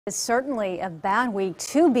It's certainly a bad week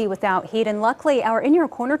to be without heat, and luckily our In Your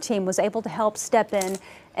Corner team was able to help step in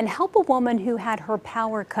and help a woman who had her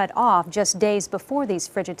power cut off just days before these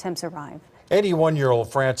frigid temps arrived.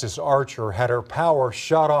 81-year-old Frances Archer had her power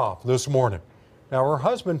shut off this morning. Now, her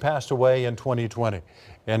husband passed away in 2020,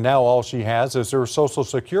 and now all she has is her Social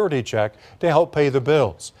Security check to help pay the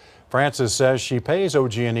bills. Frances says she pays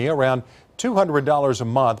OG&E around $200 a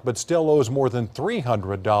month, but still owes more than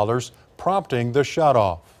 $300, prompting the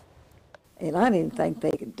shutoff. And I didn't think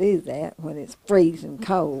they could do that when it's freezing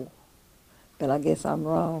cold, but I guess I'm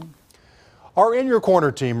wrong. Our In Your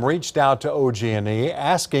Corner team reached out to OG&E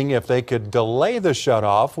asking if they could delay the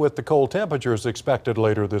shutoff with the cold temperatures expected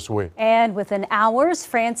later this week. And within hours,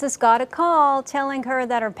 Frances got a call telling her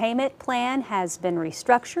that her payment plan has been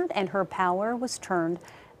restructured and her power was turned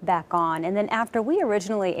back on. And then after we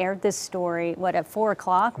originally aired this story, at 4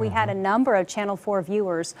 o'clock, we had a number of Channel 4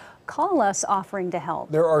 viewers call us offering to help.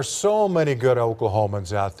 There are so many good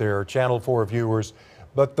Oklahomans out there, Channel 4 viewers,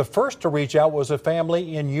 but the first to reach out was a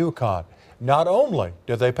family in Yukon. Not only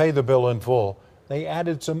did they pay the bill in full, they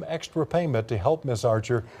added some extra payment to help Miss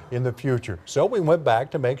Archer in the future. So we went back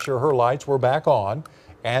to make sure her lights were back on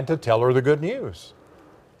and to tell her the good news.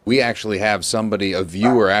 We actually have somebody, a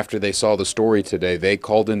viewer, after they saw the story today, they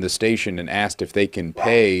called in the station and asked if they can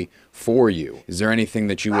pay for you. Is there anything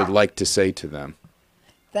that you would like to say to them?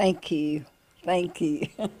 Thank you. Thank you.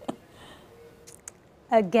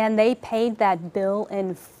 Again, they paid that bill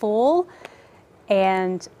in full.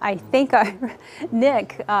 And I think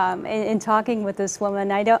Nick, in talking with this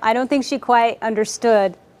woman, I don't think she quite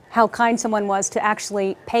understood how kind someone was to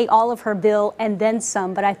actually pay all of her bill and then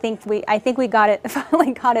some. But I think we got it,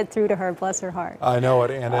 finally got it through to her. Bless her heart. I know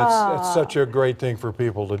it, and it's such a great thing for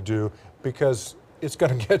people to do because it's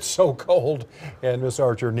going to get so cold, and Miss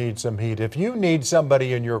Archer needs some heat. If you need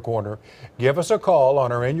somebody in your corner, give us a call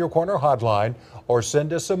on our In Your Corner hotline or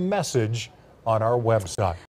send us a message on our website.